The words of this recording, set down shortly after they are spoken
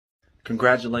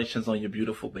Congratulations on your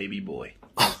beautiful baby boy.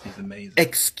 He's amazing.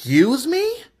 Excuse me?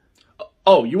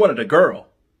 Oh, you wanted a girl?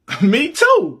 Me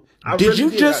too. Did you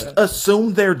just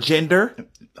assume their gender?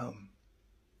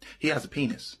 He has a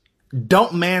penis.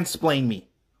 Don't mansplain me.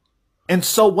 And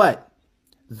so what?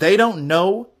 They don't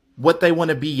know what they want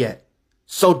to be yet.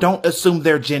 So don't assume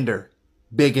their gender,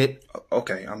 bigot.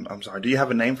 Okay, I'm sorry. Do you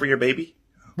have a name for your baby?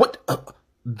 What?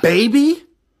 Baby?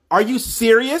 Are you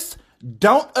serious?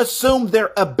 Don't assume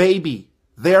they're a baby.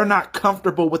 They are not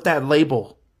comfortable with that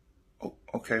label. Oh,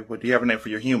 okay, well, do you have a name for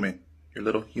your human? Your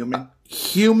little human?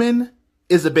 Human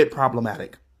is a bit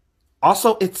problematic.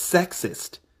 Also, it's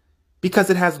sexist because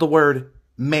it has the word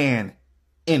man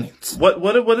in it. What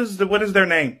is their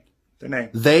name? Their name.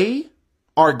 They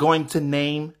are going to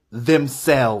name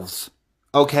themselves.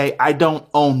 Okay, I don't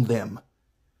own them.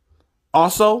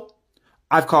 Also,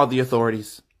 I've called the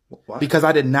authorities. What? Because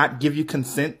I did not give you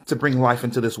consent to bring life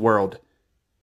into this world.